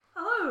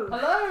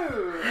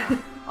Hello!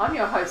 I'm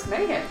your host,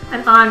 Megan.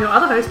 And I'm your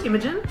other host,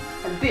 Imogen.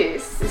 And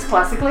this is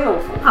Classically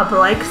Awful, A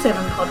Blake 7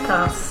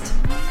 podcast.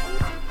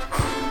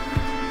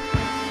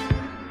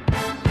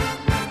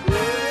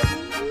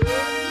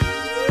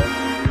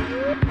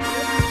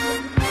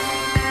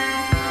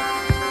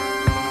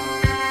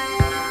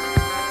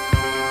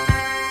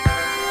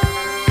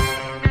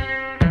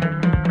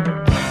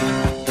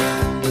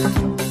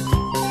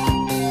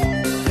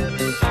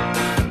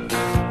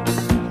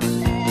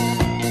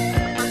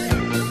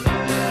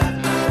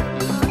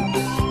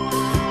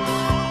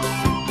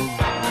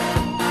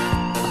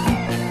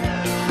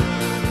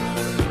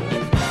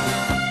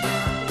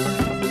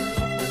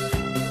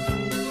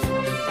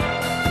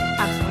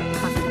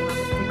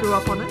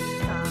 Up on it.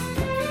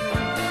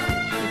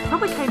 It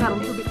probably came out a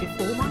little bit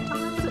before my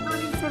time. Was it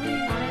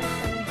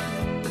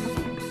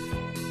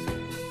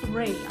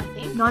 1973? I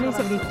think.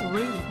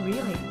 1973,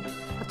 really?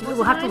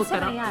 We'll have to look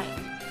that up.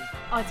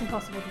 Oh, it's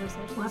impossible to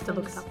research. We'll have to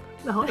look it up.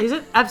 No, is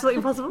it absolutely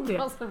impossible? Yeah.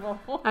 Impossible.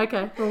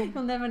 Okay. Well,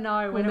 You'll never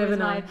know when we'll it was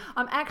never made. know.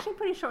 I'm actually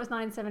pretty sure it was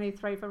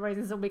 1973 for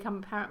reasons that will become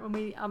apparent when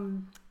we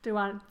do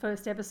our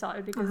first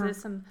episode, because there's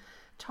some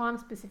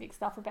time-specific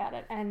stuff about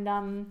it. And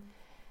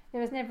there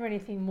was never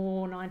anything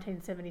more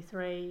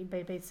 1973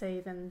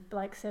 BBC than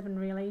Blake 7,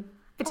 really.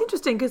 it's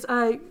interesting because,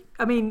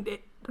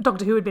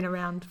 Doctor Who had been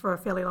around for a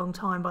fairly long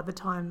time by the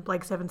time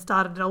Blake 7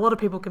 started, and a lot of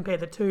people compare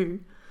the two,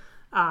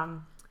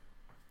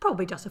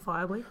 probably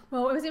justifiably.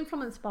 Well, it was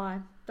influenced by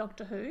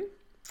Doctor Who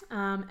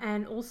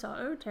and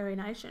also Terry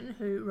Nation,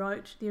 who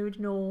wrote the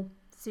original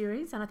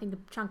series, and I think a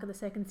chunk of the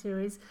second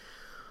series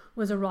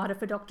was a writer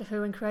for Doctor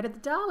Who and created the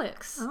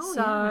Daleks. Oh,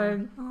 so, yeah.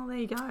 Oh, there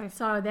you go.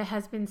 So there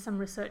has been some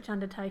research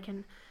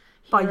undertaken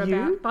By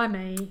here you? by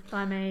me.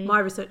 My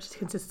research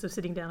consists of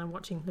sitting down and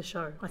watching the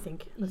show, I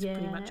think. That's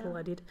pretty much all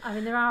I did. I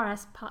mean, there are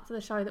parts of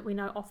the show that we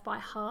know off by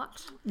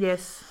heart.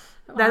 Yes.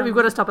 We've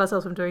got to stop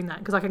ourselves from doing that,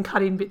 because I can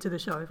cut in bits of the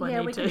show if I need to.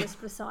 Yeah, we can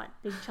just recite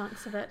big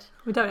chunks of it.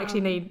 We don't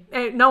actually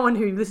need... No one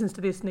who listens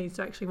to this needs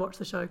to actually watch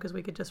the show, because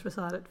we could just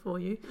recite it for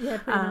you. Yeah,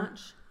 pretty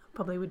much.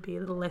 Probably would be a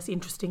little less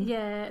interesting.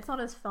 Yeah, it's not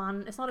as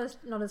fun. It's not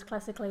as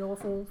classically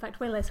awful. In fact,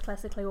 we're less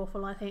classically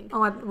awful, I think.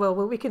 Oh, well,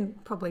 we can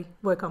probably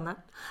work on that.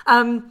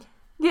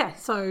 Yeah,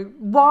 so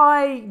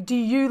why do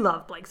you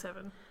love Blake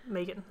 7,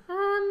 Megan?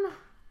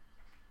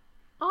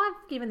 I've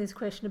given this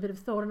question a bit of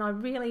thought, and I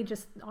really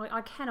just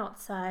I cannot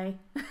say.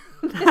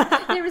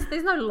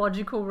 There's no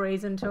logical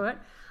reason to it.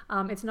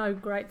 It's no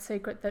great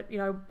secret that,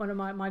 one of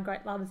my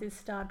great loves is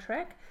Star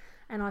Trek,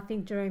 and I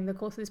think during the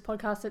course of this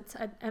podcast, it's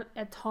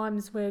at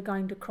times we're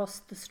going to cross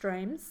the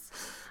streams.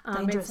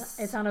 Dangerous.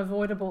 It's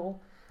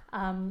unavoidable.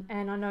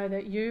 And I know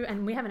that you,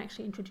 and we haven't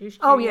actually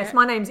introduced you. Oh, yes, yet.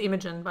 my name's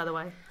Imogen, by the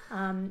way.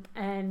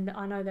 And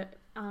I know that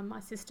my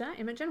sister,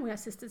 Imogen, we are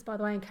sisters, by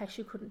the way, in case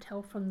you couldn't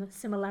tell from the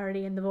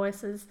similarity in the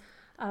voices.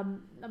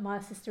 My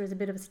sister is a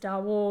bit of a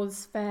Star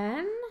Wars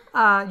fan.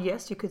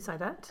 Yes, you could say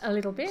that. A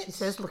little bit. She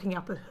says, looking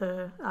up at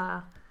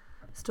her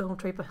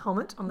Stormtrooper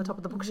helmet on the top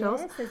of the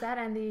bookshelves. Yes, there's that,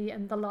 and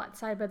the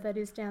lightsaber that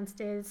is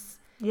downstairs,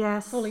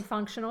 Yes. fully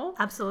functional.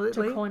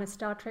 Absolutely. To coin a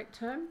Star Trek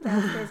term,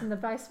 downstairs in the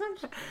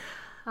basement.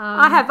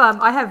 I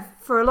have,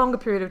 for a longer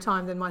period of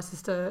time than my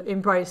sister,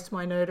 embraced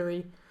my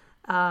nerdery.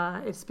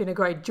 It's been a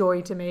great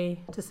joy to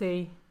me to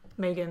see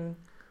Megan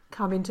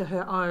come into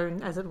her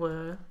own, as it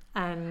were.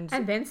 And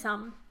then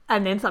some.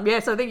 And then some.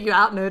 Yes, I think you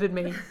out-nerded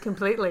me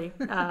completely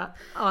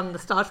on the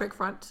Star Trek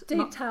front.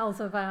 Details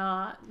of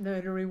our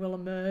nerdery will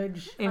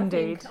emerge.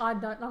 Indeed.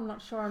 I'm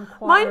not sure I'm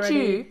quite Mind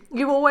ready.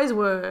 you always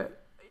were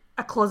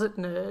a closet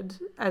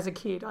nerd as a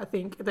kid, I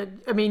think.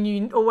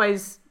 You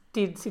always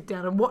did sit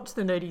down and watch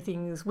the nerdy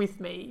things with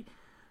me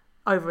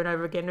over and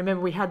over again.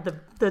 Remember, we had the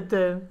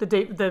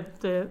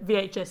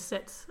VHS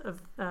sets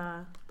of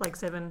Blake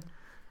 7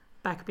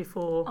 back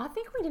before. I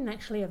think we didn't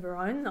actually ever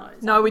own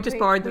those. No, we just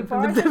borrowed them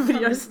from the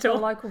video store.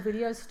 The local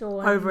video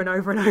store. Over and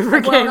over and over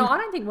again. Well, no, I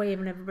don't think we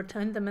even ever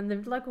returned them, and the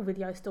local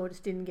video store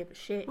just didn't give a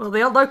shit. Well,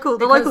 the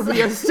local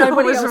video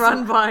store was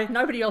run by...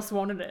 Nobody else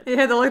wanted it.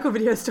 Yeah, the local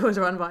video store was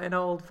run by an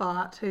old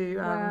fart who...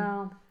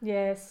 Wow.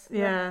 Yes.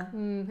 Yeah.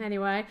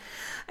 Anyway.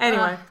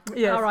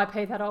 Yes.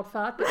 R.I.P. that old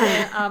fart. But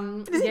yeah,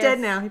 is he dead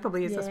now? He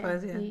probably is, I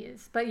suppose, yeah. He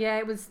is. But yeah,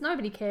 it was...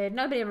 Nobody cared.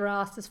 Nobody ever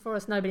asked us for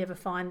us. Nobody ever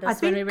fined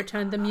us when we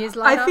returned them years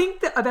later. I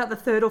think that about the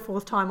third or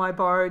fourth time I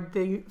borrowed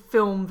the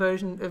film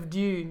version of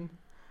Dune,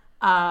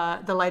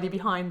 the lady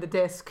behind the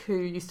desk who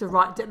used to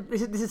write down...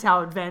 This is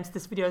how advanced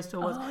this video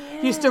store was. Oh,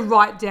 yeah. Used to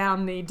write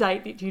down the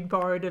date that you'd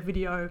borrowed a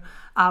video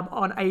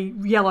on a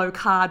yellow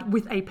card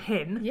with a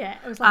pen. Yeah,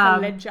 it was like a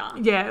ledger.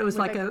 Yeah, it was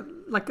like a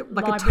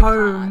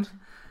tome.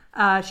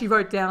 She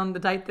wrote down the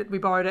date that we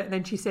borrowed it, and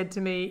then she said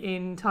to me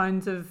in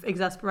tones of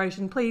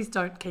exasperation, "Please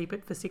don't keep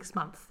it for 6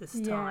 months this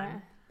time." Yeah,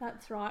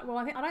 that's right. Well,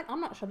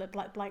 I'm not sure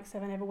that Blake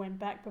 7 ever went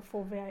back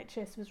before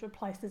VHS was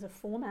replaced as a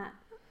format.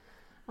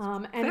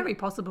 Very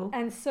possible.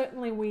 And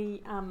certainly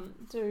we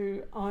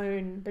do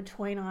own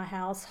between our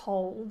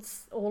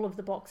households all of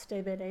the box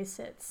DVD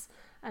sets,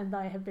 and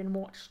they have been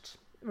watched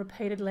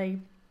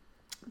repeatedly.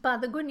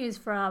 But the good news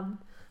for our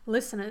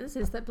listeners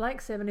is that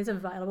Blake 7 is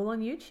available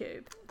on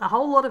YouTube. The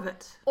whole lot of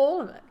it. All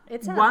of it.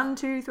 It's out. 1,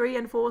 2, 3,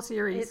 and 4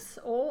 series. It's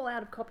all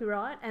out of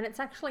copyright, and it's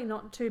actually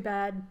not too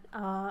bad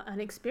an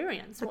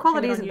experience. The watching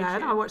quality it on isn't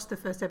bad. YouTube. I watched the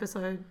first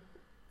episode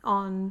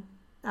on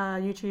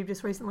YouTube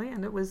just recently,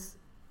 and it was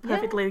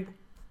perfectly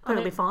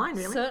fine,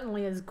 really.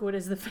 Certainly as good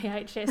as the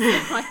VHS.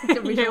 that I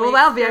originally Yeah, well,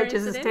 our experienced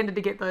VHSs it in. tended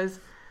to get those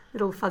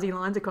little fuzzy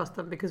lines across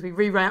them because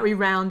we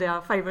round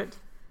our favourite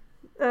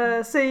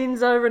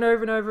scenes over and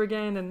over and over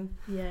again. And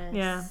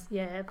Yes.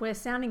 Yeah. We're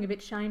sounding a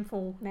bit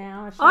shameful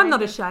now. I'm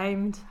not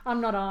ashamed. ashamed.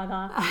 I'm not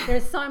either.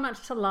 There's so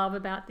much to love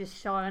about this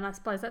show, and I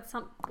suppose that's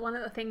one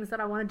of the things that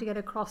I wanted to get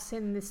across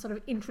in this sort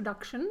of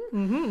introduction.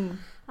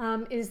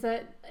 Is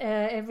that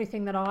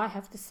everything that I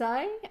have to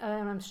say,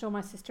 and I'm sure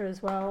my sister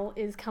as well,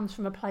 comes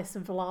from a place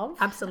of love,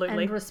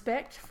 Absolutely. and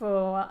respect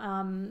for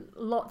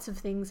lots of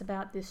things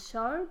about this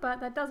show. But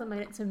that doesn't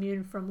mean it's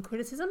immune from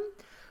criticism.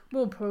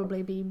 We'll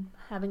probably be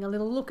having a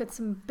little look at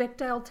some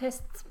Bechdel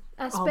test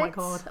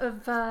aspects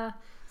of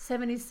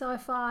 70s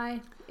sci-fi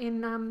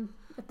in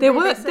at the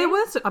BBC. There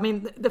were. I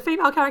mean, the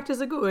female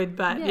characters are good,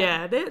 but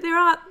there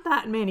aren't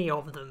that many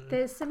of them.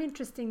 There's some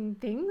interesting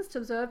things to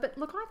observe, but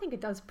look, I think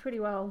it does pretty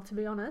well, to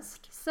be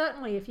honest.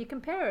 Certainly, if you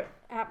compare it,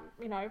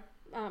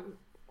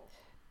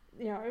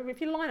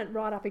 if you line it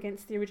right up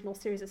against the original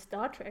series of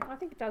Star Trek, I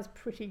think it does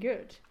pretty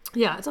good.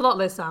 Yeah, it's a lot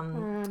less.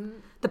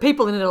 The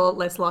people in it are a lot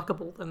less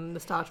likable than the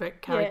Star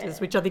Trek characters,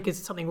 which I think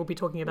is something we'll be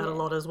talking about a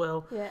lot as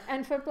well. Yeah,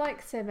 and for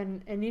Blake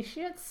 7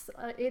 Initiates,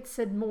 it's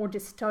a more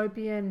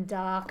dystopian,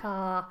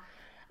 darker.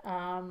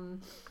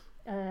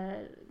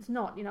 It's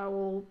not,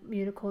 all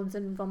unicorns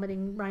and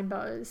vomiting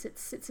rainbows.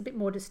 It's a bit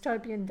more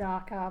dystopian,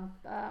 darker,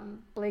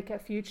 bleaker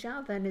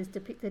future than is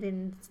depicted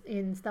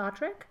in Star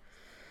Trek.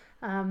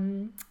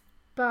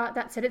 But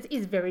that said, it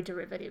is very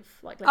derivative.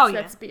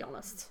 Let's be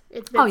honest.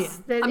 You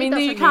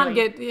can't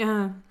get.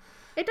 Yeah.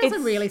 It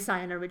doesn't really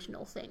say an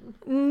original thing.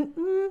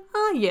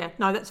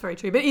 No, that's very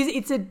true. But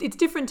it's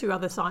different to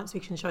other science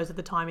fiction shows at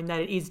the time in that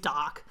it is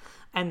dark,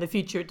 and the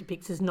future it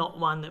depicts is not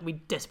one that we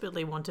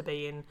desperately want to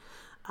be in.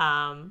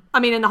 And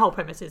the whole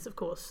premise is, of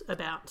course,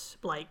 about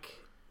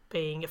Blake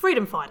being a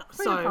freedom fighter.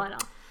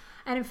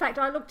 And in fact,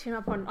 I looked him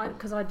up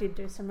because I did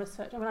do some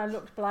research. I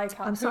looked Blake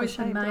up, so who is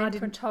the ashamed that I main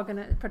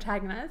didn't.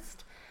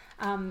 protagonist.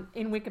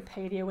 In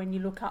Wikipedia, when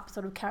you look up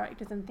sort of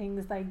characters and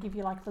things, they give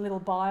you like the little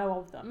bio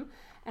of them,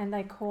 and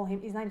they call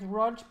him. His name's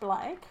Rog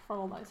Blake, for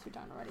all those who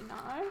don't already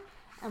know.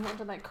 And what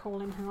do they call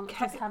him? Hang on, let's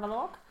just have a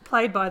look.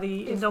 Played by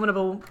the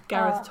indomitable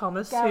Gareth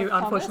Thomas, who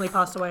unfortunately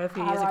passed away a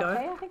few years ago.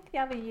 I think the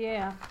other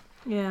year.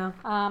 Yeah.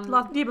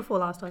 Year before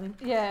last, I think.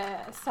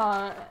 Yeah.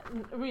 So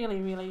really,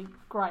 really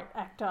great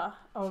actor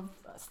of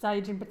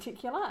stage in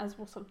particular, as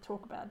we'll sort of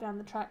talk about down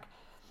the track.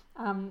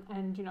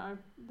 And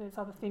there's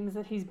other things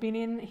that he's been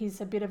in.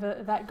 He's a bit of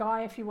that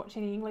guy if you watch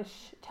any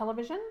English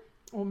television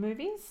or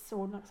movies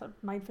or sort of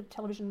made for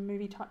television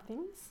movie type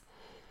things.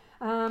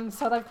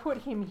 So they've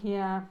put him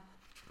here,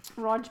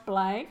 Rog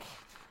Blake,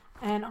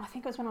 and I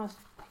think it was when I was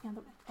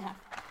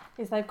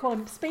they've called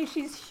him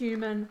species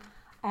human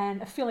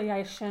and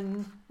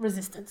affiliation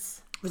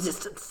resistance.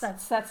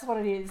 That's what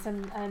it is,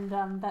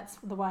 and that's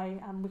the way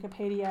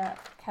Wikipedia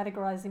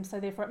categorises him. So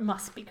therefore, it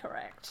must be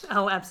correct.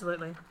 Oh,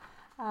 absolutely.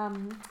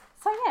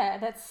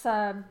 That's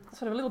sort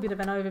of a little bit of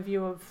an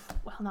overview of,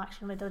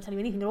 it doesn't tell you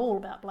anything at all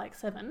about Blake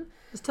 7.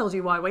 Just tells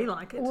you why we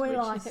like it. We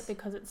like it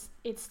because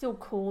it's still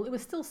cool. It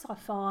was still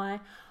sci-fi.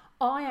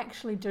 I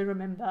actually do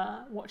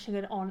remember watching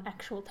it on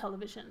actual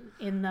television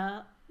in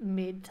the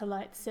mid to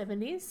late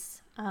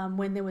 70s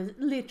when there was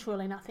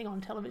literally nothing on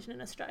television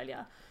in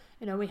Australia.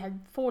 We had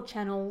 4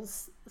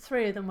 channels,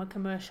 3 of them were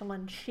commercial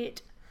and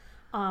shit.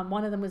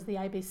 One of them was the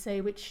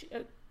ABC, which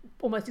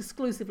almost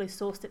exclusively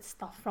sourced its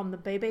stuff from the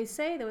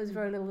BBC. There was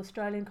very little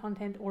Australian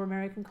content or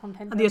American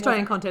content. And the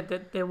Australian content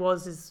that there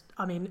was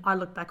I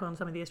look back on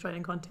some of the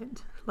Australian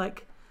content,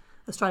 like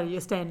Australia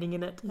standing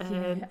in it.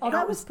 And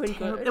that was pretty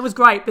good. It was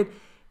great, but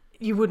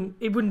it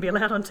wouldn't be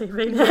allowed on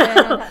TV now. Yeah,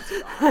 no, that's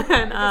right.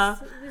 And,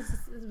 this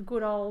is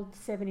good old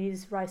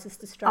 70s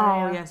racist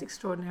Australia. Oh, yes,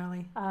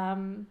 extraordinarily.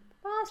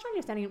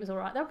 Australia standing in it was all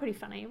right. They were pretty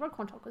funny. Rod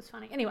Quantock was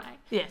funny. Anyway.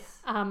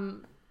 Yes.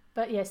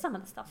 But yeah, some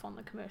of the stuff on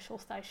the commercial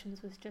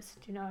stations was just,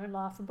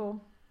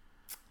 laughable.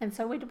 And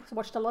so we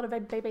watched a lot of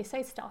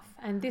BBC stuff,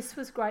 and this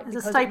was great.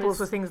 The staples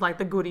were things like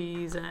The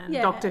Goodies and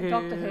Doctor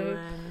Who.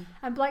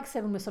 And Blake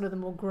 7 was sort of the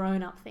more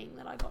grown-up thing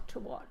that I got to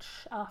watch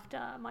after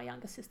my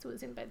younger sister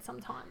was in bed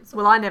sometimes.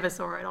 Well, I never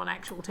saw it on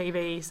actual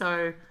TV,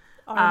 so...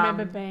 I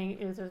remember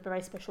it was a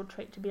very special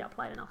treat to be up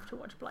late enough to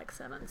watch Blake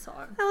 7, so...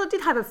 Well,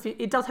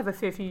 it does have a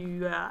fair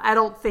few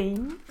adult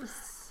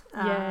themes.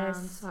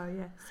 Yes. So,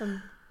 yeah.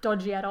 Some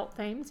dodgy adult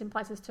themes in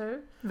places too.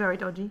 Very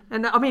dodgy.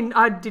 And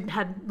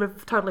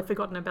we've totally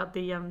forgotten about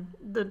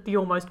the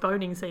almost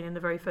boning scene in the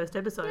very first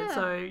episode. Yeah.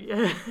 So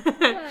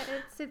yeah,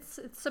 it's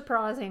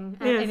surprising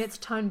in its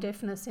tone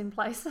deafness in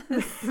places.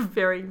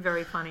 Very,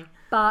 very funny.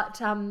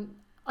 But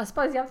I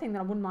suppose the other thing that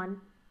I wouldn't mind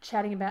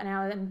chatting about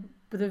now, and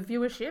the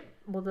viewership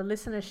or the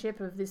listenership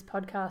of this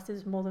podcast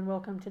is more than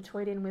welcome to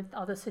tweet in with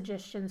other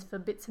suggestions for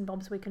bits and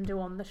bobs we can do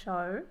on the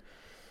show.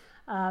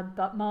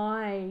 But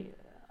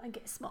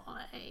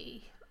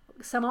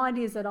some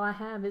ideas that I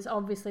have is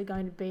obviously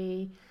going to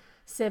be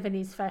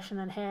 70s fashion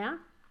and hair,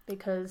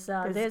 because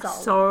there's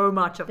so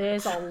much of it.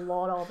 There's a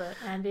lot of it,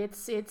 and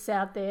it's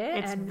out there.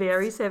 It's and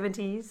very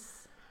 70s.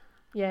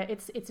 Yeah,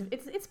 it's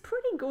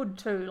pretty good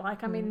too.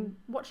 Like, I mean,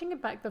 watching it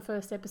back the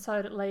first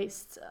episode at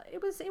least, it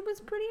was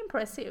pretty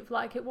impressive.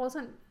 Like,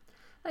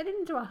 they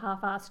didn't do a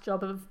half-assed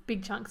job of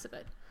big chunks of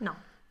it. No.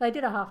 They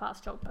did a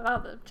half-assed job of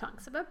other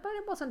chunks of it, but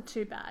it wasn't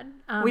too bad.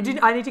 I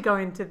need to go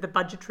into the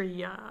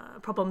budgetary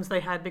problems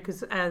they had,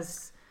 because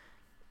as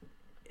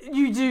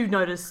you do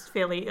notice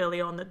fairly early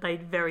on that they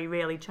very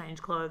rarely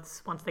change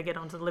clothes once they get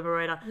onto the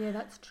Liberator. Yeah,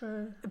 that's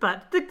true.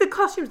 But the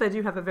costumes they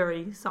do have are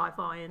very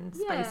sci-fi and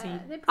spacey,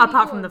 they're pretty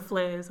apart good. from the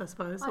flares, I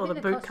suppose, or the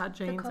bootcut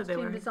jeans that they're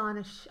wearing. The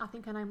costume designer, I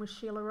think her name was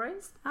Sheila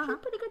Rees. She was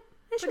pretty good.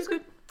 Yeah, she was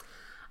good.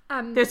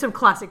 good. There's some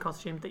classic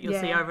costumes that you'll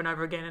see Yeah. over and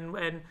over again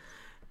and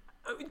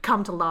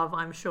come to love,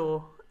 I'm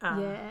sure.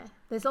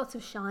 There's lots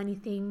of shiny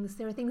things.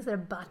 There are things that are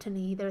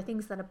buttony. There are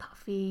things that are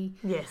puffy.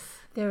 Yes.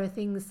 There are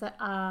things that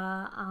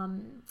are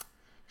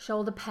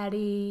shoulder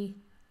paddy.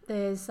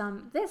 There's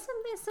some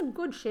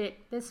good shit.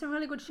 There's some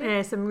really good shit.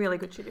 Yeah, some really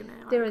good shit in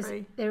there.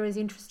 There is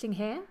interesting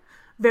hair.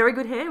 Very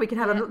good hair. We can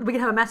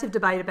have a massive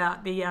debate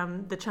about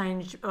the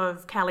change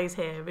of Callie's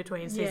hair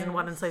between season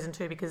 1 and season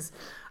 2, because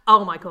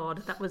oh my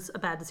god, that was a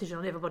bad decision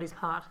on everybody's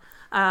part.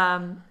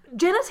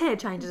 Jenna's hair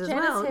changes as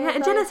well. Yeah,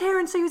 and Jenna's hair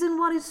in season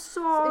 1 is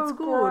so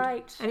good.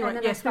 Great. Anyway,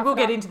 yes, we will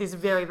get into this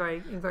very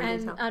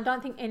detail. I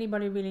don't think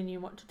anybody really knew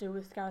what to do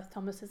with Gareth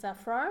Thomas's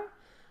afro,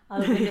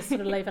 other than just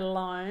sort of leave it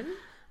alone.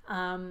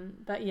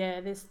 But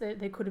yeah,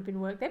 there could have been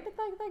work there, but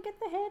they get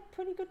the hair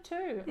pretty good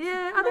too.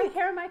 Yeah, I think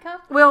hair and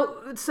makeup.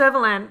 Well,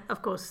 Servalan,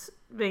 of course,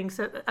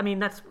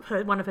 that's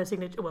one of her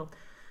signature. Well,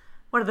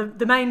 one of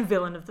the main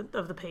villain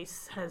of the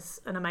piece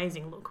has an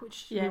amazing look,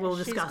 which we will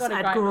discuss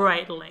at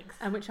great length,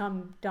 and which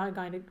I'm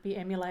going to be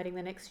emulating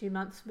the next few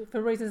months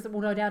for reasons that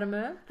will no doubt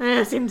emerge.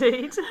 Yes,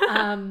 indeed.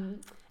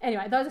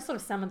 Anyway, those are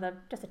sort of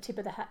just a tip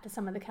of the hat to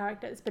some of the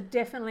characters, but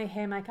definitely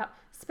hair, makeup,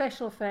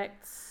 special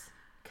effects.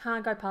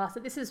 Can't go past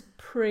it. This is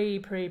pre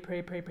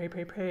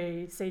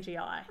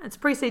CGI. It's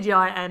pre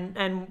CGI,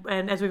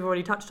 and as we've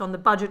already touched on, the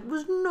budget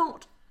was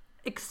not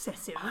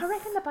excessive. I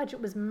reckon the budget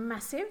was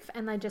massive,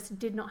 and they just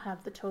did not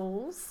have the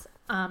tools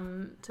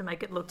to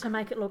make it look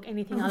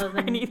anything other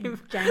than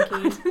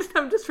janky.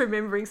 I'm just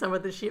remembering some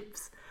of the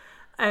ships,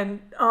 and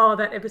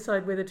that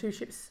episode where the two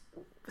ships,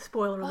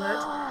 spoiler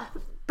alert,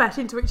 bash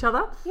into each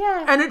other.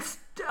 Yeah, and it's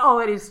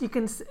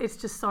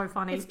just so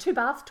funny. It's two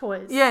bath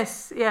toys.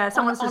 Yes, yeah.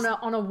 Someone's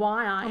on a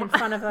wire in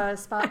front of a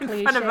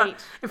sparkly sheet.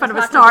 In front of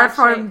a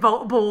styrofoam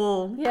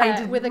ball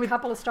painted with a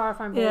couple of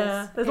styrofoam balls.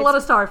 Yeah, there's a lot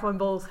of styrofoam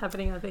balls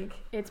happening, I think.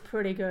 It's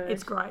pretty good.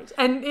 It's great.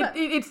 And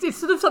it's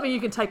sort of something you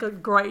can take a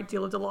great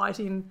deal of delight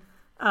in,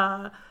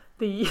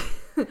 the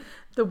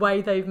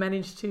way they've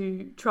managed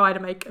to try to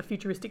make a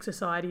futuristic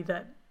society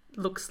that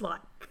looks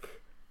like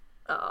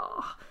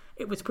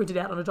it was printed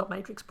out on a dot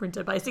matrix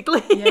printer,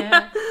 basically.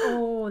 Yeah.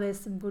 Oh, there's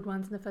some good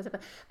ones in the first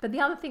episode. But the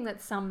other thing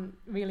that's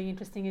really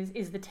interesting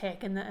is the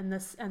tech and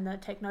the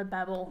techno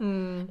babble.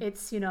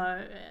 It's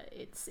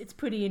it's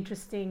pretty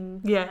interesting.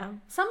 Yeah.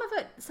 Some of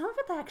it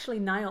they actually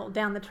nailed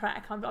down the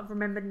track. I've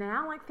remembered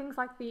now, like things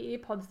like the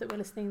earpods that we're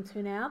listening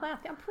to now.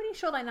 I'm pretty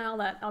sure they nail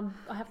that. I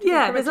have to.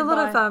 Yeah. There's a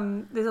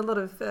lot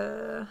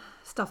of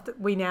stuff that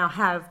we now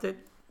have that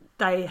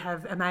they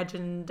have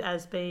imagined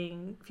as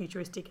being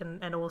futuristic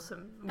and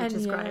awesome, which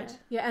is great.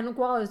 Yeah, and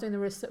while I was doing the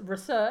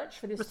research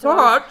for this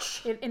story,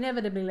 it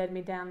inevitably led me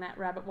down that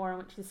rabbit warren,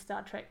 which is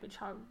Star Trek,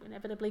 which I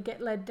inevitably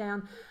get led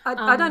down.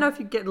 I don't know if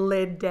you get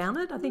led down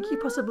it. I think you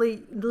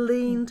possibly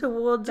lean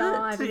towards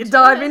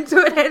dive into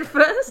it head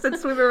first and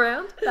swim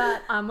around.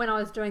 But when I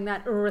was doing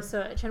that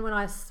research, and when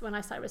I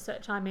say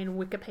research, I mean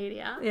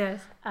Wikipedia.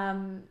 Yes. I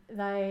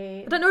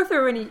don't know if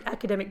there are any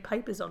academic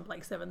papers on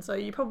Blake 7, so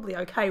you're probably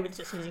okay with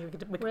just using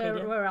Wikipedia.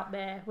 We're up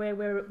there.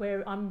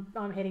 Where I'm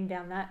heading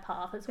down that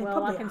path as they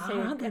well. I can see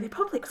they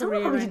probably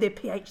someone probably did their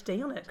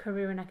PhD on it.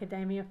 Career in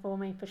academia for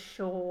me for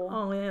sure.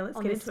 Oh yeah, let's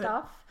get into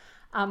stuff.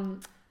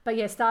 But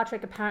yeah, Star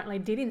Trek apparently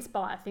did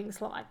inspire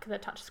things like the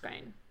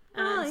touchscreen.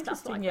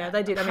 Interesting. Like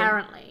they did.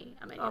 Apparently,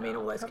 I mean,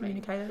 all those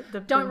communicators.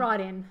 Don't write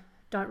in.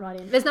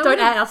 There's no. Don't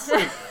at us.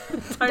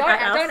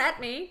 Don't at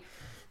me.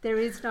 There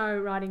is no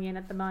writing in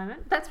at the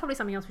moment. That's probably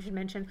something else we should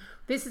mention.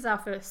 This is our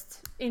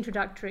first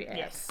introductory app.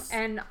 Yes.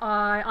 And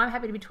I'm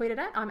happy to be tweeted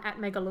at. I'm at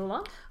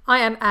Megalula. I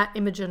am at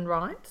Imogen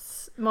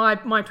Wrights. My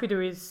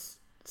Twitter is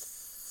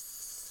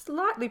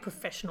slightly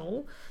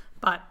professional,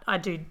 but I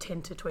do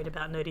tend to tweet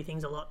about nerdy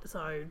things a lot,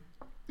 so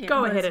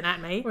go ahead and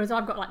at me. Whereas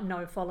I've got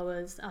no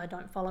followers. I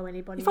don't follow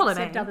anybody follow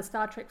except me. other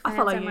Star Trek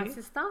fans and my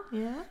sister.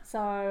 Yeah.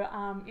 So,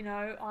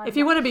 if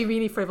you want to be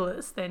really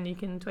frivolous, then you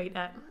can tweet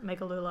at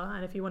Megalula,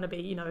 and if you want to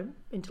be,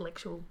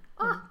 intellectual,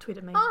 then tweet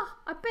at me. I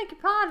beg your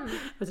pardon.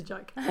 It was a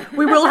joke.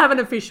 We will have an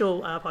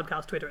official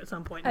podcast Twitter at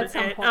some point.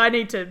 I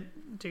need to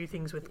do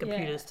things with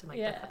computers to make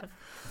that happen.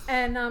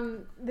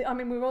 And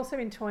we've also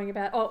been talking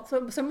about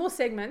some more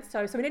segments.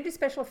 So we need to do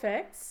special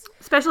effects.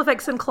 Special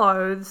effects and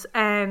clothes,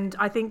 and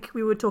I think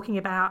we were talking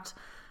about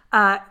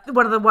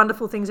one of the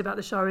wonderful things about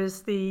the show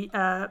is the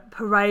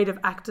parade of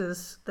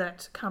actors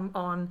that come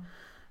on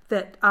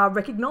that are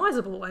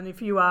recognisable. And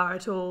if you are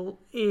at all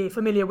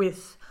familiar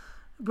with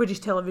British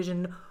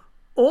television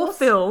or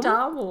film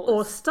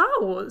or Star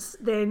Wars,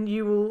 then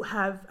you will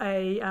have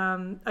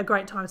a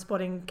great time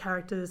spotting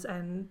characters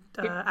and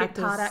big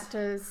part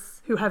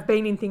actors who have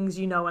been in things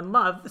you know and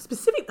love.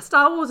 Specific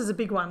Star Wars is a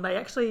big one. They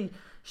actually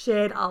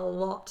shared a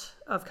lot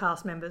of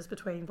cast members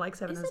between Blake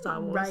Seven and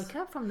Star Wars.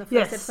 Raker from the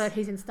first episode,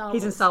 he's in Star Wars.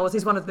 He's in Star Wars.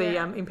 He's one of the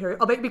Imperial.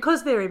 Oh, but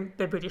because they're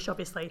British,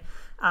 obviously,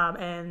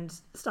 and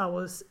Star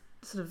Wars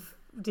sort of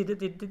did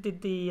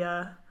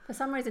the. For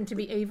some reason, to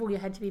be evil, you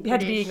had to be British. You had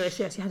to be English,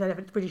 yes. You had to have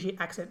a British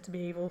accent to be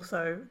evil.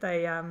 So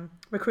they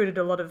recruited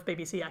a lot of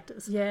BBC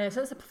actors. Yeah,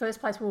 so it's the first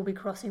place where we'll be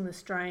crossing the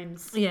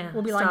streams. Yeah,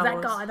 we'll be Star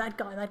like, Wars.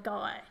 that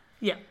guy.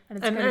 Yeah,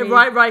 and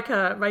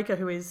Riker,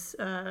 who is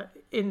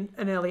in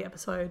an early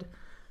episode,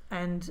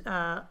 and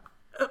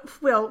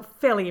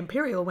fairly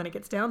Imperial when it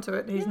gets down to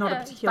it. He's not a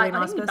particularly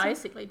nice person. He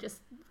basically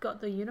just got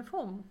the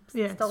uniform.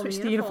 Yeah,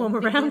 switched the uniform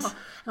around.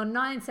 On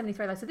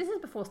 1973, though, so this is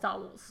before Star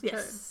Wars too.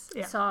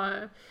 Yeah.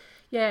 So,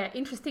 yeah,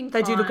 interesting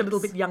They times. do look a little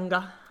bit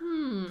younger.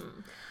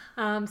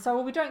 So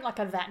we'll be doing like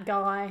a that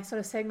guy sort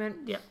of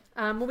segment. Yep.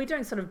 We'll be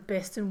doing sort of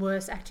best and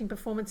worst acting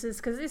performances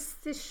because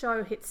this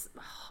show hits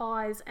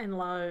highs and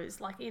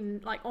lows like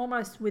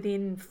almost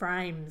within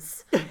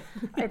frames.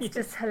 It's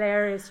just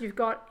hilarious. You've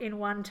got in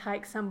one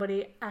take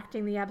somebody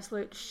acting the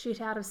absolute shit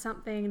out of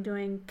something,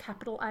 doing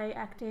capital A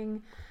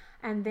acting,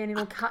 and then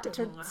it'll cut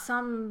to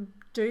some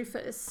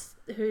doofus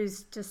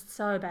who's just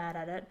so bad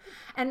at it,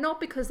 and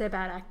not because they're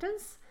bad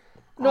actors.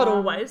 Not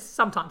always.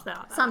 Sometimes they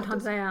are.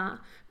 Sometimes they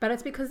are. But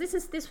it's because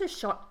this was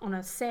shot on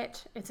a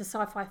set. It's a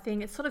sci-fi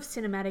thing. It's sort of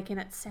cinematic in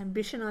its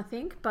ambition, I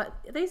think. But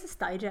these are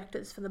stage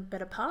actors for the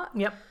better part.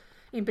 Yep.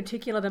 In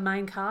particular, the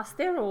main cast,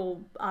 they're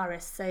all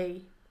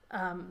RSC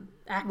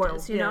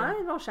actors, you know?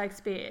 Well,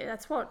 Shakespeare.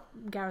 That's what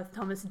Gareth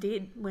Thomas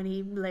did when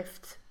he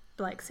left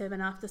Blake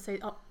Seven after...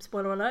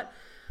 spoiler alert.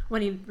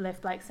 When he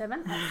left Blake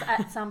Seven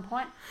at some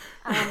point.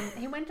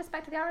 He went just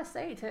back to the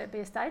RSC to be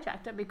a stage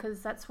actor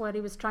because that's what he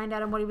was trained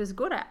at and what he was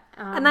good at.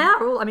 And they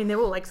are all, they're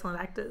all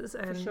excellent actors.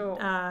 And, for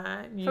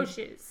sure. You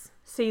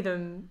see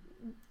them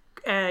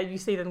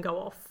go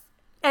off.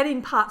 And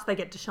in parts they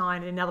get to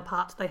shine, and in other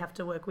parts they have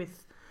to work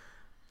with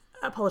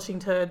polishing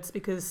turds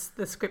because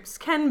the scripts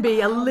can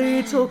be a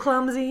little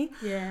clumsy.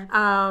 Yeah.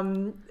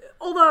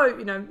 Although,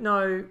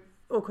 no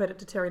all credit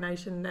to Terry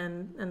Nation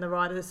and the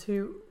writers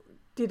who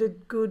did a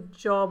good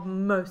job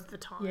most of the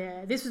time.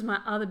 Yeah, this was my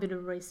other bit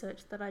of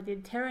research that I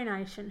did. Terry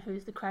Nation,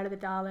 who's the creator of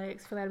the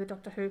Daleks, affiliated with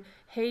Doctor Who,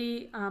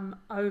 he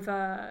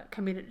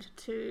over-committed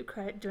to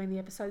doing the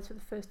episodes for the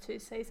first 2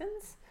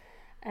 seasons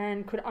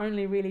and could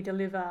only really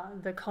deliver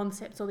the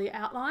concepts or the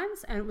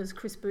outlines, and it was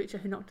Chris Butcher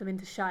who knocked them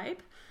into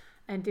shape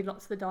and did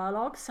lots of the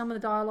dialogue. Some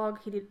of the dialogue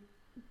he did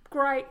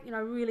great,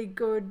 really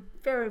good,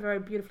 very, very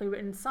beautifully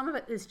written. Some of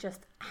it is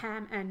just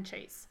ham and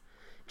cheese.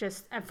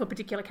 Just for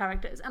particular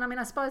characters, and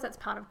I suppose that's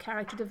part of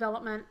character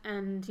development.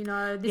 And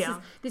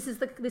this is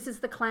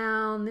the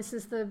clown, this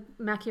is the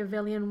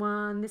Machiavellian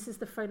one, this is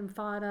the freedom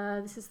fighter,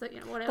 this is the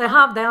whatever.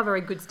 They are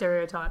very good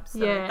stereotypes. So,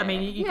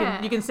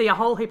 you can see a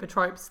whole heap of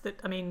tropes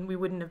that we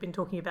wouldn't have been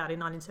talking about in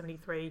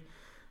 1973.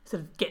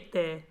 Sort of get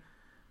there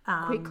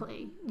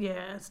quickly.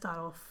 Yeah, start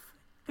off.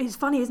 It's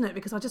funny, isn't it?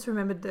 Because I just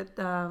remembered that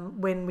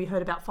when we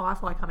heard about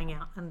Firefly coming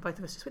out, and both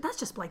of us just went, "That's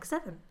just Blake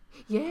Seven."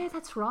 Yeah,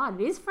 that's right.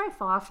 It is very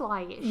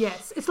Firefly-ish.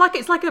 Yes, it's like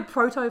a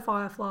proto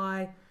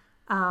Firefly.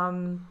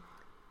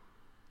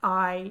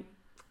 I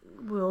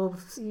will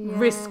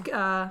risk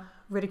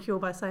ridicule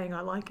by saying I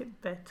like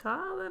it better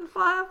than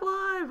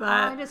Firefly, but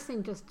I just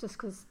think just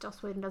because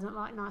Joss Whedon doesn't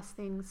like nice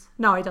things.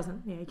 No, he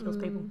doesn't. Yeah, he kills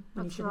people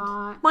when he shouldn't.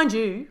 Right. Mind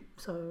you,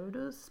 so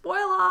does spoiler.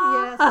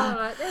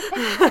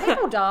 Yeah,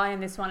 people die in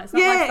this one. It's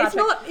not like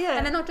Star Trek.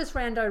 And they're not just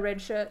rando red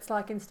shirts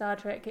like in Star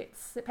Trek.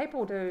 It's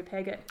people do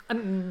peg it. But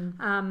I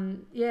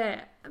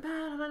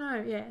don't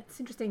know. Yeah, it's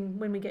interesting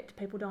when we get to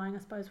people dying. I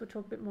suppose we'll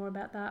talk a bit more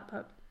about that.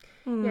 But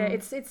yeah,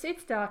 it's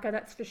darker,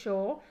 that's for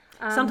sure.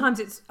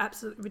 Sometimes it's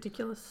absolutely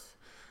ridiculous.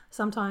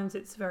 Sometimes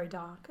it's very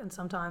dark, and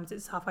sometimes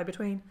it's halfway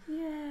between.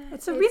 Yeah,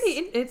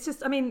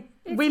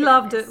 we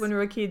loved it when we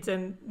were kids,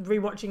 and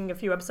rewatching a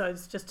few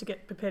episodes just to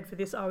get prepared for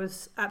this, I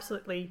was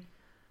absolutely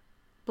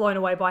blown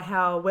away by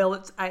how well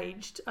it's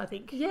aged, I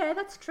think. Yeah,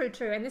 that's true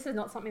too. And this is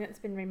not something that's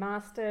been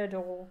remastered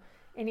or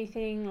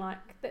anything. Like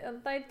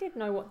they did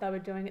know what they were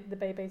doing at the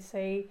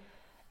BBC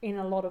in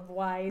a lot of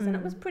ways, and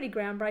it was pretty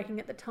groundbreaking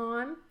at the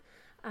time.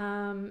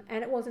 And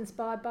it was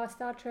inspired by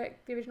Star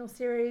Trek, the original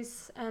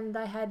series, and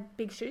they had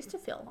big shoes to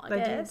fill, I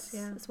guess,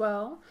 as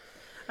well.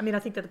 I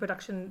think that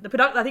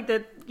I think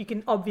that you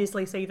can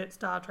obviously see that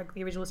Star Trek,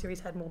 the original series,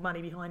 had more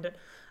money behind it.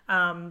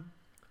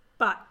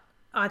 But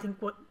I think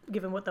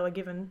given what they were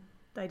given,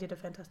 they did a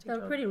fantastic job.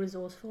 They were pretty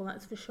resourceful,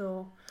 that's for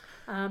sure.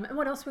 And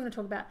what else are we going to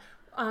talk about?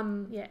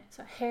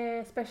 So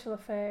hair, special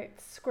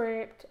effects,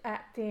 script,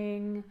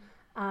 acting,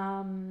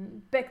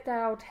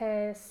 Bechdel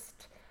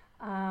test.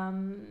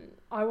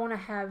 I want to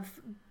have.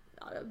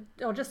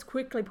 I'll just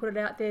quickly put it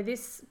out there.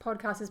 This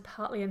podcast is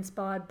partly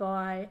inspired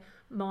by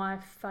my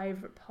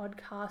favourite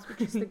podcast,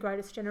 which is The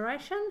Greatest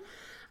Generation,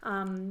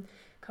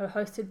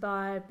 co-hosted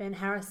by Ben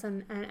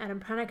Harrison and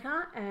Adam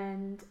Pranica.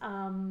 And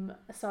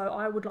so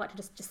I would like to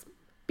just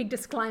big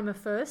disclaimer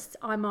first.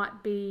 I might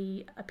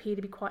appear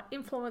to be quite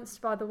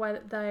influenced by the way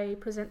that they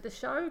present the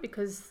show,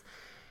 because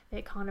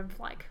they're kind of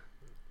like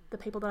the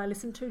people that I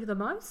listen to the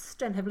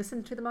most and have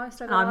listened to the most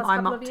over the last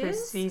couple of years. I'm up to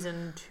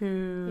season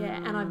 2. Yeah,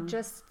 and I've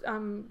just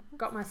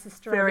got my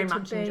sister very over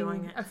much to being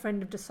enjoying it. a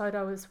friend of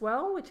DeSoto as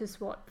well, which is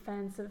what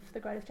fans of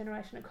The Greatest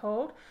Generation are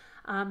called.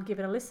 Give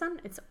it a listen.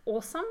 It's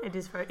awesome. It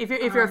is very. If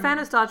you're a fan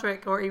of Star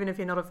Trek, or even if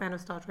you're not a fan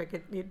of Star Trek,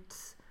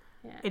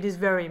 it is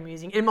very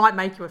amusing. It might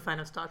make you a fan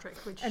of Star Trek,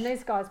 which and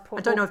these guys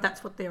I don't know if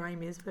that's what their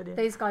aim is, but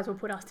these guys will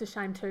put us to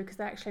shame too, because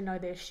they actually know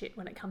their shit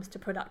when it comes to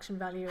production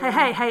value.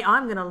 Hey!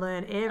 I'm going to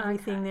learn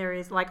everything there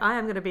is. Like, I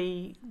am going to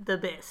be the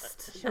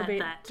best. She'll at be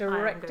that.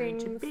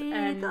 directing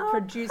and the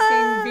producing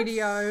best.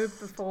 video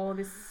before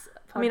this.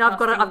 I mean, I've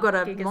got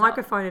a gig is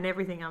microphone and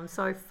everything. I'm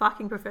so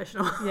fucking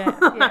professional.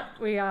 Yeah,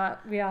 we are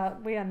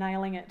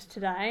nailing it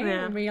today.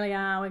 Yeah. We really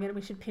are.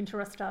 We should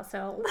Pinterest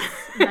ourselves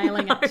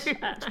nailing it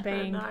at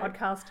being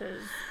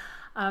podcasters.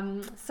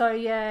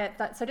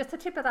 So just a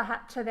tip of the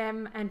hat to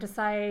them, and to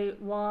say,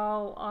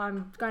 while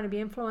I'm going to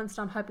be influenced,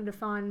 I'm hoping to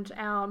find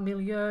our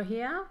milieu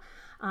here,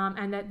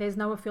 and that there's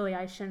no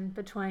affiliation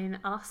between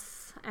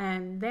us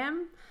and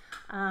them.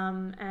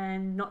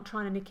 And not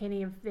trying to nick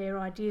any of their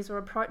ideas or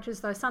approaches,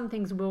 though some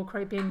things will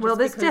creep in. Well,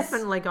 there's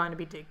definitely going to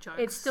be dick jokes.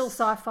 It's still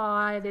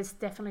sci-fi. There's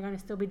definitely going to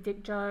still be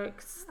dick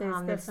jokes.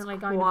 There's definitely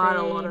going to be quite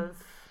a lot of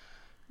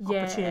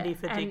opportunity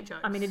for dick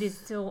jokes. I mean, it is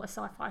still a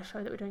sci-fi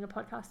show that we're doing a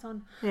podcast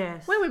on.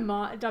 Yes. Where we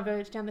might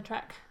diverge down the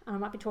track, and I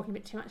might be talking a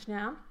bit too much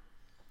now.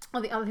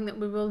 Well, the other thing that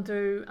we will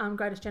do,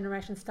 Greatest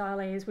Generation style,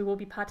 is we will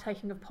be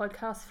partaking of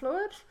podcast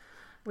fluid,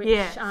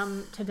 which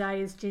today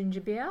is ginger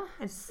beer.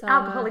 It's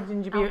alcoholic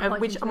ginger beer,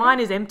 which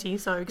mine is empty,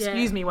 so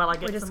excuse me while I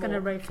get some more. We're just going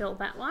to refill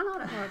that one. I don't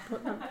know where I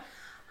put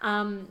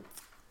them.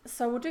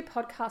 So we'll do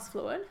podcast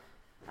fluid.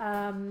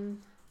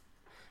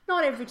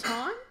 Not every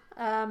time.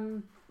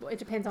 It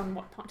depends on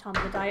what time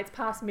of the day. It's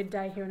past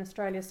midday here in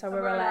Australia, so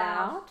we're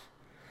allowed.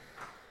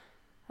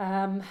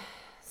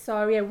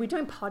 We're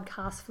doing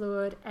podcast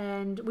fluid,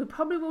 and we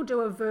probably will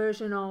do a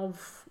version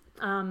of,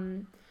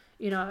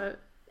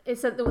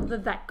 it's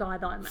that guy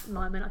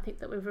moment, I think,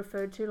 that we've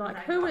referred to. Like,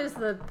 who is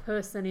the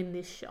person in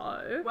this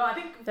show? Well, I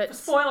think,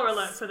 spoiler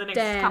alert for the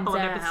next couple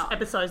of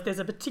episodes, there's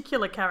a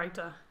particular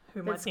character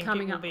whom I think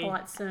coming will up be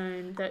quite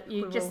soon that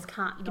you just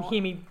can't You can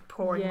hear me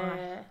pouring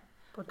my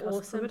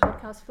podcast fluid.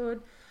 Podcast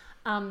fluid.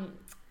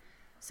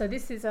 So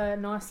this is a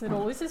nice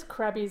little... This is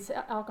Krabby's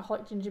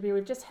alcoholic ginger beer.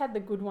 We've just had the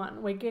good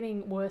one. We're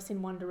getting worse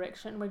in one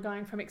direction. We're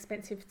going from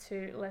expensive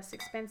to less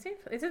expensive.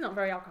 This is not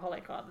very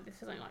alcoholic either. This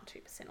is only like 2%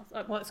 or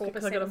 4% well, it's good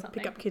because I've got to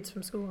pick up kids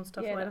from school and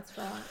stuff later. Yeah, that's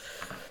right.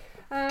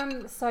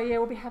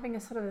 We'll be having a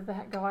sort of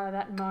that guy,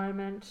 that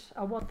moment,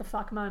 a what the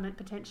fuck moment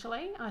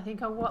potentially. I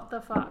think what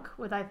the fuck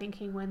were they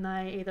thinking when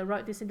they either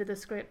wrote this into the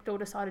script or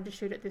decided to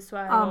shoot it this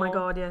way? Oh my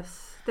god,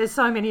 yes. There's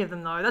so many of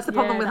them though. That's the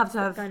problem we'll have to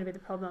have. That's going to be the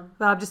problem.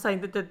 But I'm just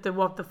saying that the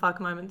what the fuck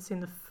moments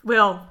in the...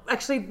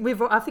 actually,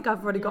 I think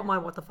I've already got my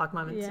what the fuck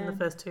moments in the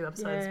first 2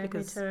 episodes.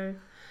 Because me too.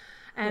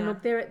 And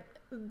look, there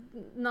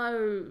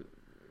no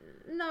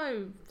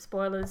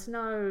spoilers,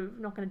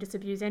 not going to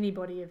disabuse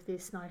anybody of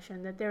this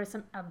notion that there are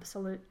some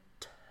absolute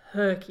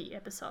turkey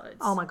episodes.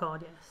 Oh my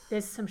god, yes.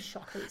 There's some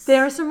shockers.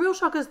 There are some real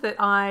shockers that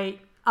I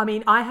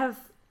have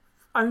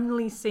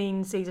only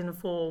seen season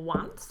 4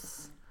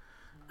 once,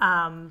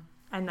 and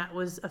that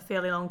was a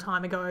fairly long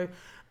time ago,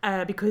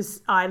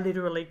 because I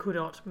literally could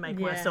not make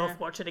myself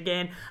watch it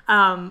again,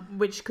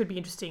 which could be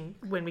interesting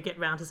when we get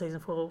round to season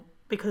 4,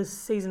 because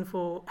season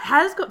 4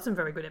 has got some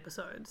very good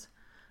episodes,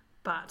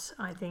 but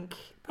I think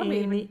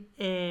in the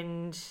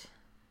end...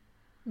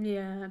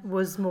 Yeah,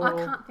 was more.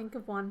 I can't think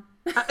of one.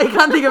 I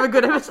can't think of a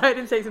good episode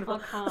in season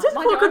 4. Season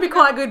 4 could be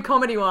quite good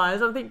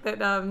comedy-wise. I think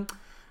that,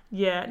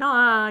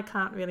 I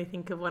can't really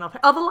think of one.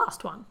 The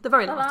last one, the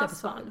last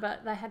episode. One,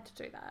 but they had to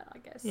do that, I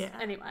guess. Yeah.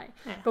 Anyway,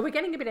 but we're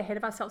getting a bit ahead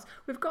of ourselves.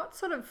 We've got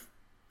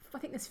I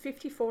think there's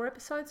 54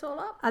 episodes all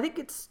up. I think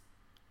it's.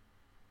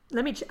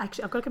 Let me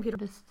actually. I've got a computer.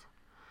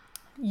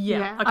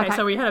 Yeah. Okay,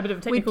 so we had a bit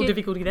of technical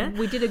difficulty there.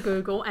 We did a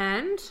Google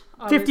and...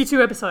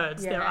 52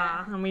 episodes there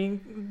are. And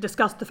we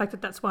discussed the fact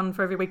that that's one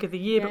for every week of the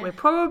year, but we're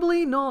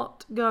probably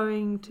not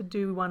going to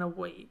do one a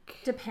week.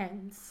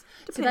 Depends.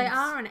 So they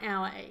are an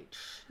hour each.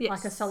 Yes.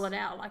 Like a solid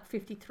hour, like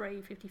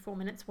 53, 54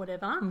 minutes,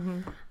 whatever.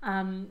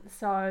 Mm-hmm.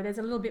 So there's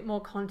a little bit more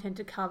content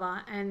to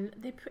cover, and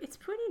it's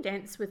pretty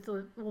dense with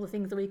all the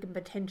things that we can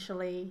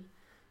potentially...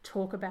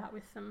 talk about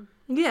with them.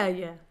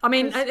 Yeah. I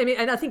mean,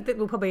 and I think that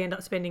we'll probably end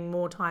up spending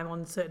more time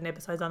on certain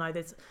episodes. I know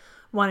there's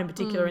one in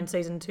particular in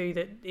season 2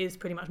 that is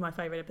pretty much my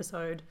favourite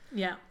episode.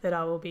 Yeah. That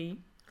I will be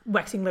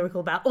waxing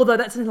lyrical about. Although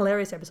that's an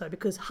hilarious episode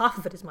because half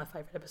of it is my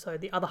favourite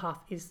episode. The other half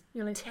is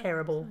Your least favourite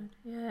terrible.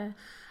 episode. Yeah.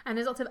 And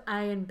there's lots of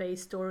A and B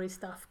story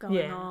stuff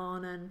going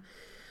on. And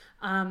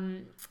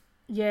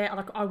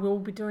like I will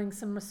be doing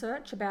some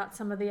research about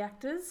some of the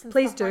actors and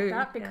Please stuff like do,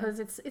 that because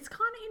it's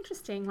kind of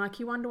interesting. Like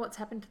you wonder what's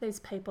happened to these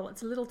people.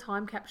 It's a little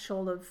time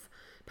capsule of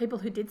people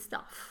who did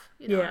stuff,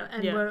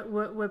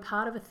 were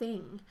part of a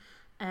thing.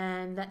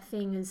 And that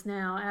thing is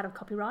now out of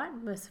copyright,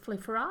 mercifully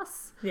for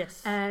us.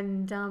 Yes.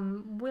 And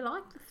we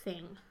like the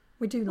thing.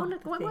 We do We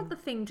like want the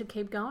thing to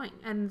keep going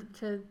and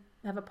to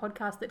have a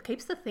podcast that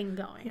keeps the thing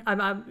going.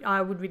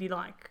 I would really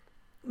like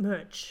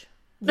merch.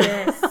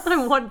 Yes.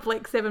 I want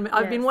Blake 7.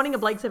 I've been Yes. wanting a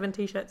Blake 7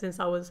 t-shirt since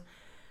I was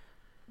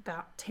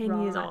about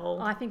 10 years Right.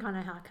 old. I think I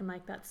know how I can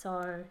make that.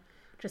 So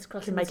just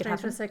crossing make the it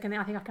streams for a happen? second.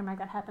 I think I can make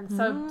that happen.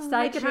 So stay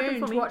make it happen for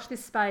tuned. me. Watch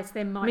this space.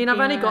 There might. I mean, be I've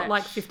only got merch.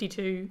 like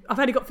 52. I've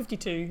only got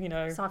 52,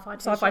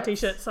 Sci-fi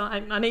t-shirts. So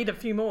I need a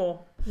few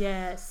more.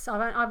 Yes,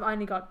 I've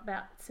only got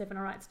about 7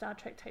 or 8 Star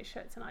Trek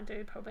t-shirts, and I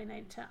do probably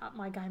need to up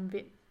my game a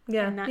bit.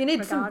 Yeah, in that you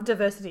need some regard.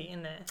 diversity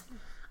in there.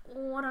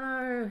 Oh, I don't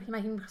know. You're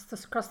making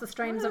cross the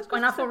streams Well,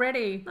 enough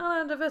already.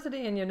 No,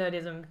 diversity in your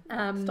nerdism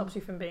Um, stops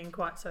you from being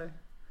quite so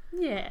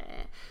Yeah,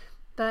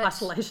 but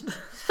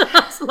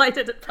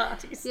isolated at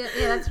parties. yeah,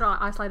 that's right.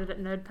 Isolated at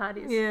nerd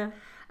parties. Yeah.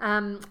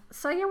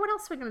 So what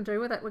else are we going to do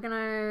with it? We're going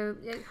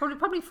to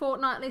probably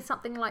fortnightly,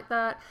 something like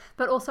that.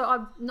 But also,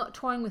 I'm not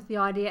toying with the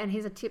idea. And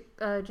here's a tip,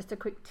 just a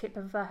quick tip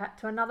of a hat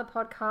to another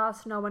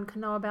podcast. No one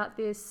can know about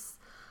this.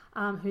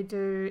 Who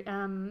do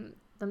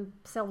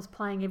themselves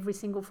playing every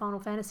single Final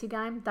Fantasy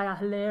game. They are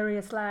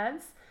hilarious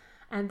lads.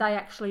 And they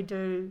actually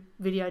do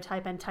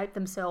videotape and tape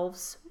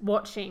themselves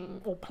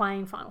watching or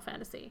playing Final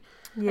Fantasy.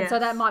 Yes. And so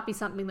that might be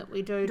something that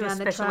we do Do a down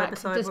the special track.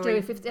 episode Just where do we-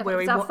 if it's where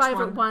we our watch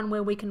favourite one. one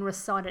where we can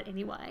recite it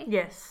anyway.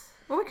 Yes.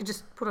 Or we could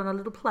just put on a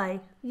little play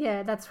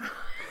Yeah, that's right.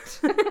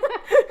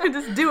 and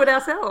just do it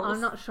ourselves. I'm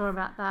not sure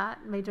about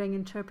that. Me doing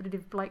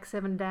interpretative Blake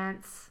 7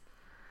 dance.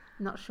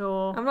 Not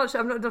sure. I'm not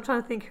sure. I'm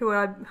trying to think who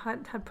I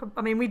had.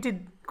 I mean, we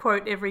did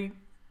quote every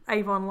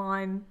Avon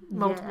line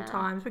multiple Yeah.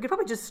 times. We could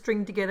probably just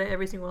string together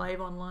every single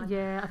Avon line.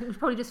 Yeah, I think we should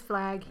probably just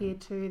flag here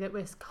too that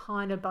we're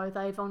kind of both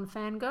Avon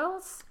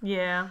fangirls.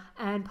 Yeah.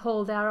 And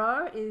Paul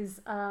Darrow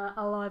is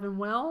alive and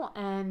well,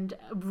 and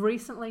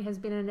recently has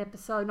been in an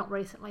episode, not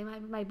recently,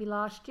 maybe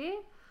last year,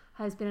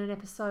 has been an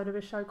episode of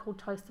a show called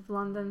Toast of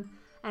London.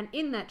 And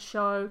in that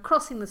show,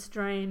 crossing the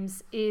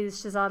streams,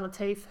 is Shazad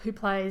Latif, who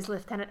plays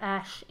Lieutenant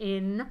Ash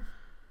in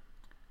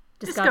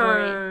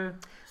Discovery.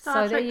 Star So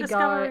there Trek you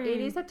Discovery. go. It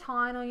is a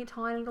tiny,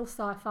 tiny little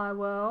sci-fi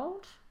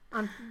world.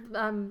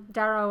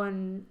 Darrow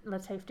and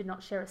Latif did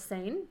not share a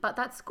scene, but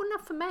that's good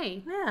enough for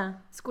me. Yeah,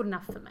 It's good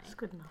enough for me. it's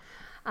good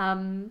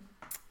enough.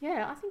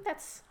 Yeah, I think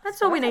that's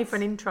That's all we need for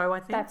an intro, I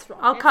think. That's right.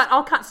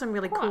 I'll cut some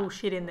really cool quite-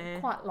 shit in there.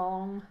 quite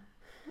long.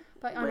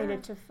 But I Well-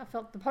 needed to. I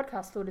felt the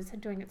podcast thought is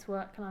doing its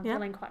work, and I'm Yeah.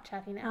 feeling quite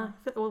chatty now.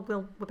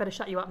 We better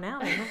shut you up now.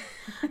 Then,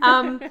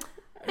 huh?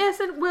 Yes,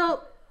 and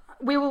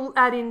we will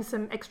add in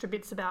some extra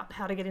bits about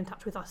how to get in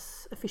touch with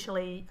us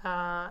officially,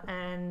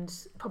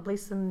 and probably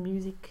some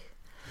music.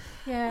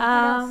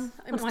 Yeah.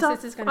 and My stuff.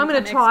 sister's going I'm to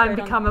going to try and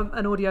become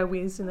an audio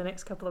whiz in the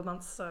next couple of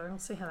months, so I'll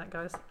see how that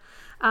goes.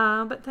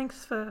 But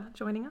thanks for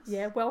joining us.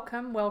 Yeah,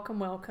 welcome.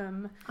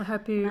 I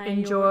hope you May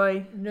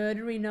enjoy.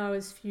 Nerdery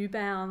knows few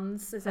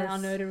bounds, as our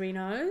Yes. nerdery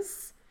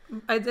knows.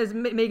 As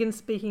Megan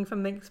speaking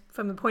from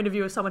the point of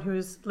view of someone who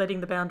is letting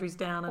the boundaries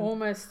down, and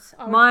Almost.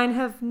 mine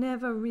have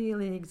never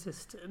really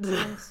existed.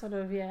 I'm sort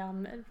of,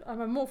 I'm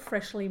a more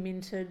freshly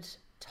minted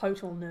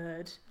total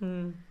nerd.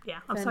 Yeah,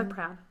 I'm so Then-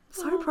 proud.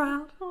 So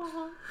proud.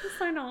 Oh, that's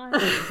so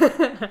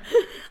nice.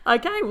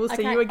 Okay, we'll see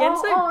Okay. you again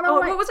soon. Oh,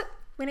 no, wait. What was it?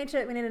 we need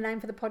a name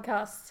for the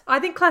podcast. I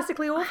think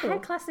classically I awful.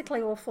 had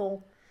classically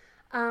awful.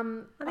 I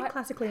think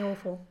classically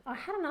awful. I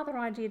had another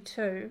idea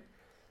too,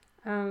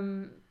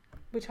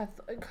 which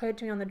occurred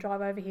to me on the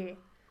drive over here,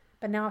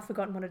 but now I've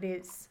forgotten what it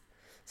is.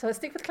 So let's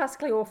stick with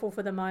classically awful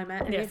for the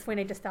moment, and Yes. if we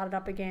need to start it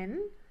up again,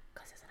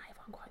 because there's an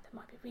Avon quote that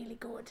might be really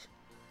good.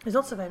 There's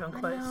lots of Avon I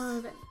quotes.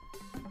 know, but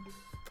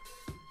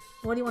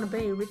what do you want to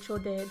be, rich or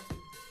dead?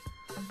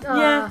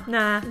 Yeah,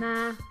 nah.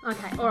 Nah.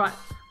 Okay. All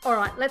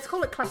right. Let's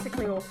call it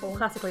classically awful.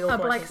 Classically A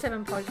awful. I Blake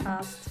think. 7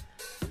 podcast.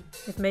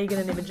 With Megan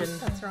and Imogen.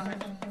 That's right.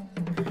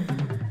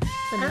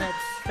 The nerds.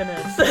 The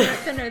nerds.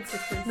 The nerd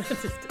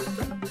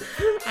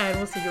sisters. And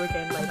we'll see you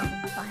again later.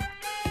 Bye.